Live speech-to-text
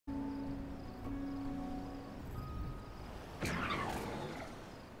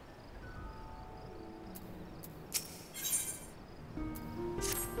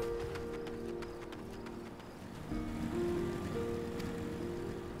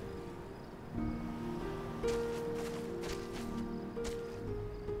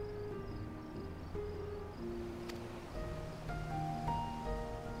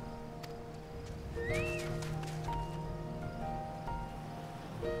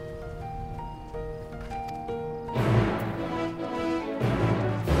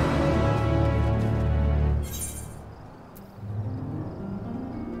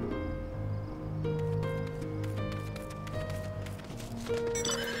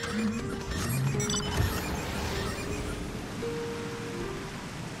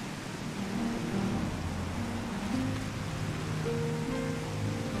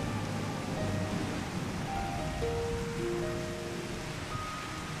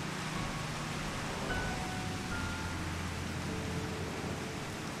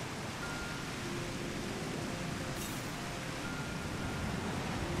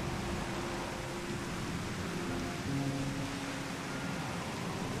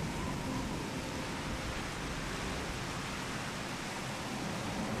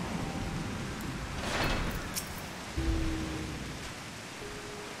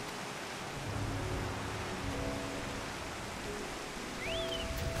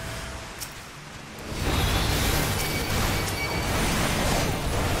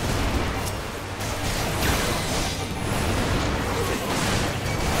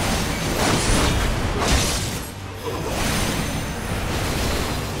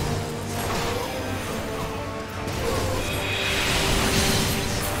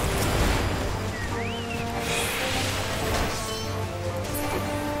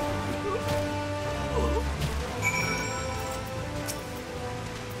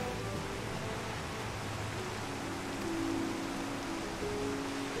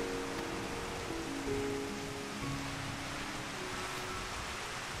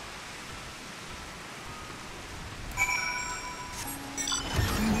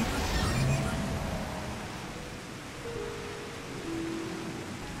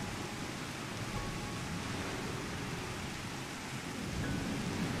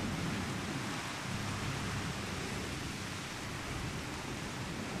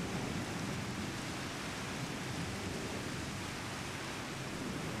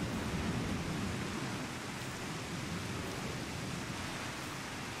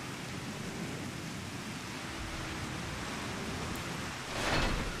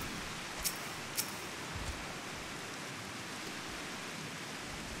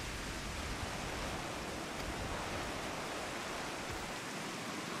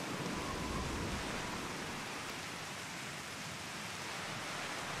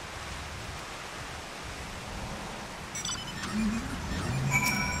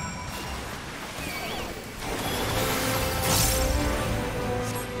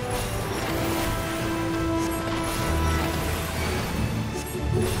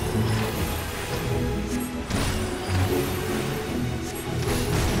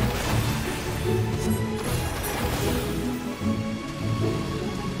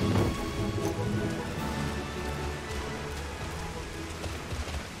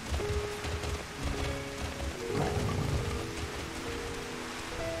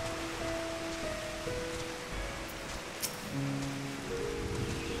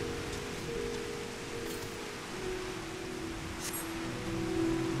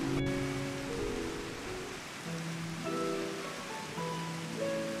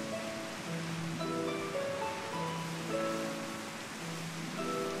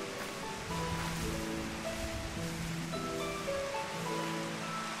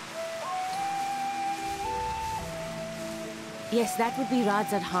Yes, that would be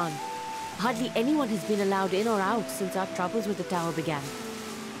Radzad Han. Hardly anyone has been allowed in or out since our troubles with the tower began.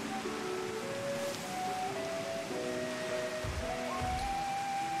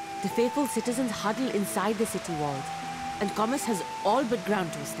 The faithful citizens huddle inside the city walls, and commerce has all but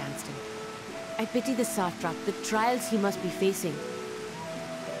ground to a standstill. I pity the satrap, the trials he must be facing.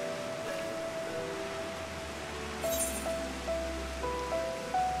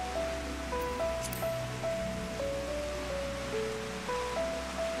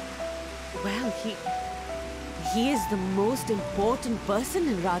 Well, he is the most important person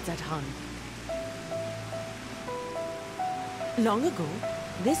in Radzad Han. Long ago,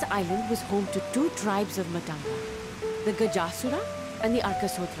 this island was home to two tribes of Matanga, the Gajasura and the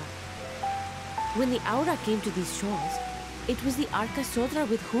Arkasodra. When the Aura came to these shores, it was the Arkasodra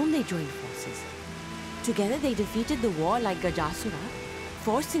with whom they joined forces. Together they defeated the warlike Gajasura,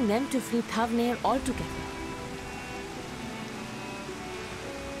 forcing them to flee Thavnair altogether.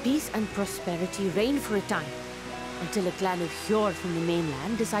 Peace and prosperity reigned for a time, until a clan of Hyur from the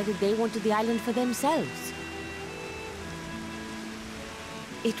mainland decided they wanted the island for themselves.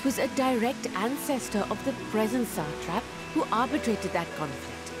 It was a direct ancestor of the present satrap who arbitrated that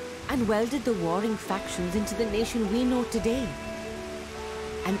conflict and welded the warring factions into the nation we know today.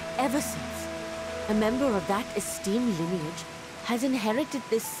 And ever since, a member of that esteemed lineage has inherited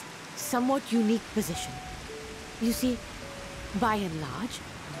this somewhat unique position. You see, by and large,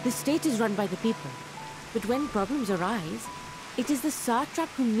 the state is run by the people, but when problems arise, it is the satrap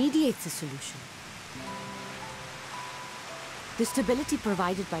who mediates a solution. The stability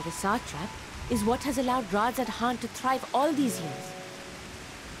provided by the satrap is what has allowed Radzad Han to thrive all these years.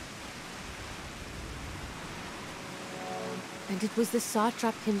 And it was the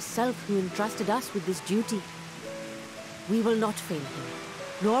satrap himself who entrusted us with this duty. We will not fail him,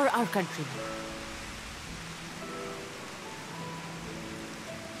 nor our countrymen.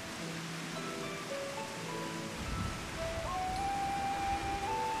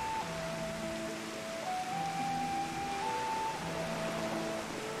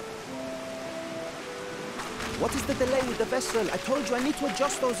 What is the delay with the vessel? I told you I need to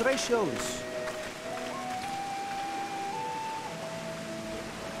adjust those ratios.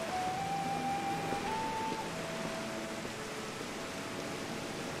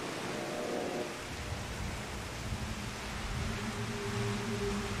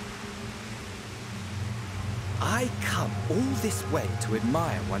 I come all this way to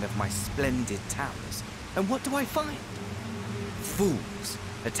admire one of my splendid towers, and what do I find? Fools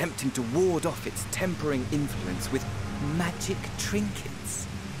attempting to ward off its tempering influence with magic trinkets.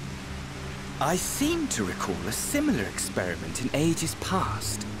 I seem to recall a similar experiment in ages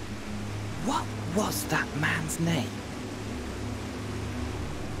past. What was that man's name?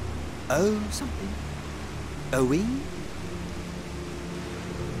 Oh, something. Owen?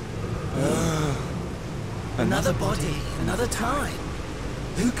 Another body, another time.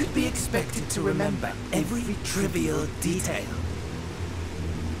 Who could be expected to remember every trivial detail?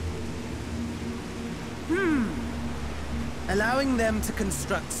 Allowing them to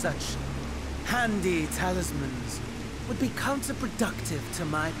construct such handy talismans would be counterproductive to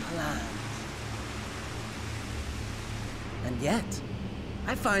my plans. And yet,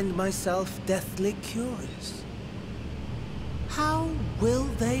 I find myself deathly curious. How will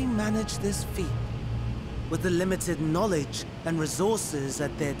they manage this feat with the limited knowledge and resources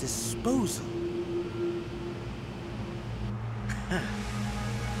at their disposal?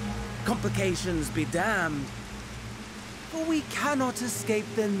 Complications be damned, for we cannot escape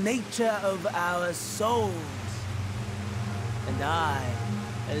the nature of our souls. And I,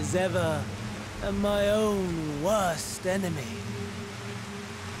 as ever, am my own worst enemy.